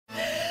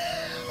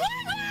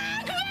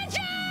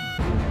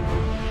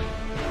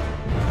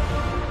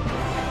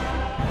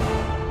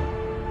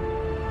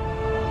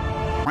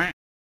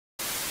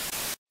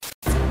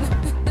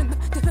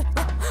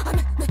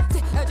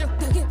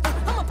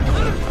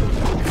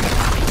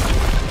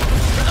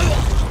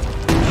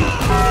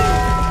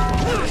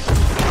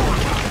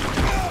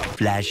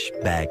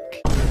Flashback.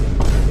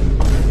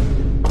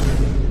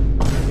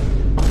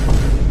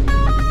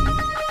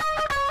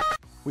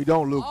 We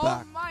don't look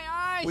back. My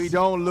eyes! We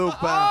don't look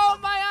back. Oh,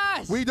 my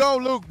eyes! We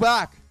don't look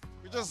back.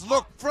 We just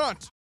look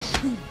front.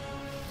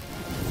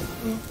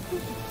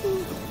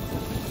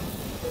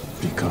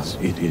 Because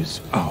it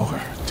is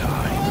our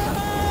time.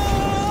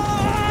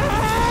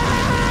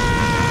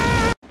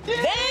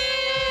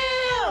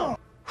 Damn!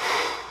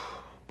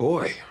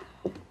 Boy,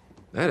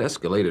 that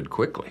escalated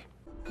quickly.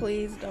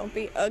 Please don't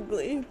be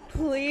ugly.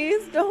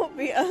 Please don't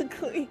be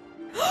ugly.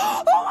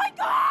 Oh my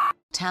God!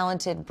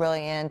 Talented,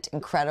 brilliant,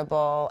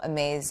 incredible,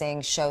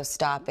 amazing,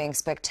 show-stopping,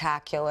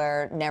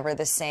 spectacular, never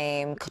the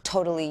same,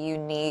 totally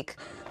unique.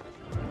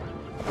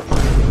 Oh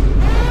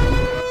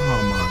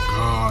my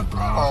God,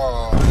 bro.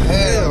 Oh,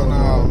 hell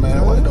no,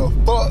 man. What the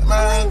fuck,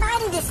 man?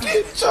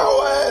 Get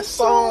your ass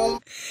on.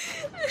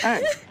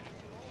 Hey.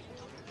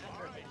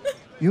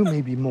 You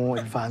may be more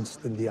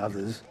advanced than the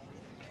others,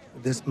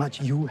 but there's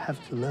much you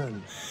have to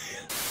learn.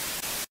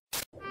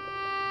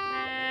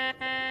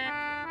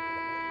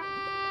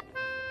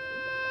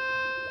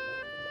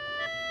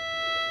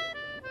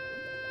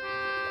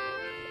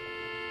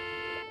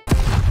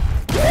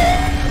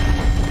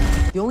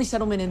 The only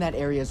settlement in that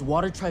area is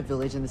Water Tribe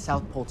Village in the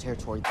South Pole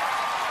Territory.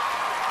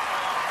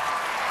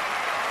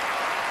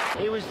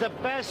 He was the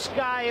best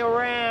guy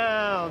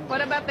around. What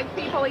about the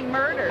people he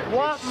murdered?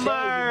 What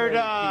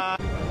murder?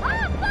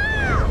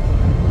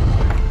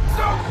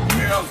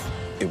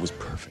 It was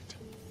perfect.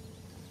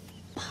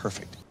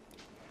 Perfect.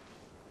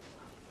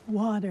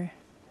 Water,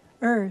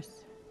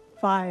 earth,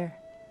 fire,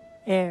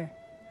 air.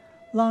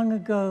 Long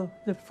ago,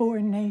 the four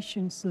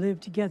nations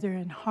lived together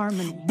in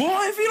harmony. Boy,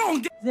 if you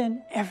don't get...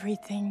 Then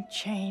everything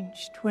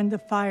changed when the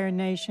Fire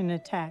Nation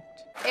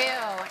attacked.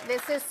 Ew,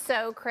 this is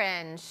so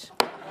cringe.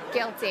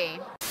 Guilty.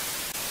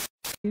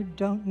 You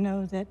don't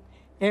know that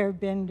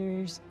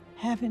airbenders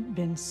haven't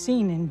been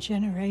seen in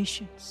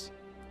generations,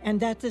 and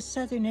that the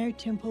Southern Air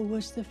Temple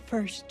was the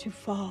first to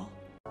fall.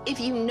 If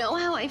you know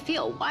how I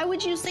feel, why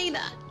would you say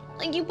that?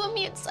 Like, you put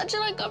me in such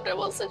an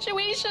uncomfortable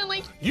situation,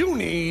 like... You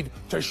need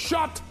to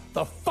shut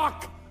the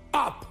fuck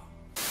up!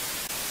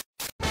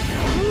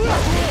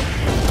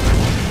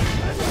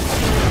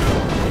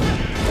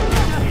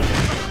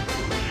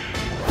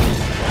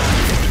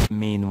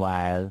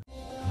 Meanwhile.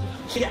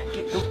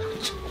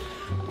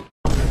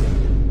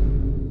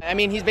 I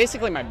mean, he's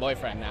basically my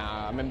boyfriend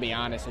now, I'm gonna be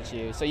honest with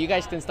you. So you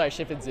guys can start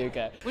shipping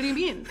Zuka. What do you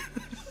mean?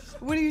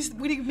 What do you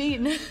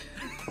mean?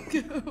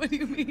 What do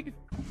you mean?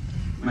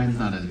 Mine's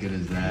not as good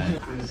as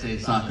that. I'm gonna say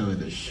Sokka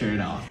with his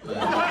shirt off.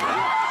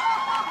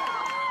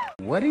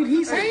 What did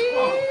he say?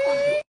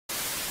 I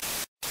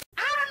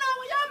don't know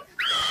what y'all...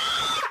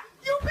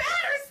 You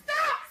better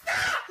stop!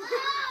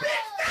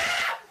 Bitch,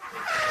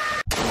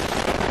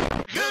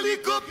 stop!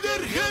 Helicopter,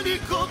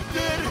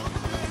 helicopter.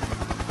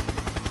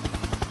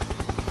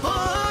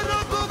 Para,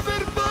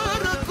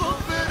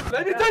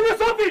 Let me tell you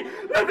something!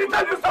 Let me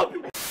tell you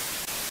something!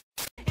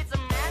 It's a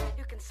man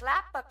who can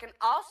slap but can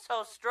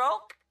also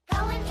stroke.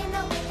 Going in the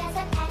wind as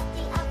an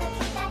empty of the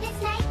truth that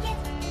it's naked.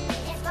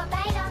 It's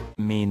verbatim.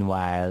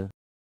 Meanwhile.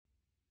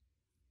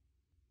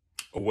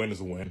 A win is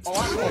a win. A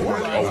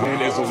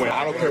win is a win.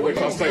 I don't care what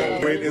y'all say, a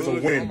win is a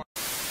win.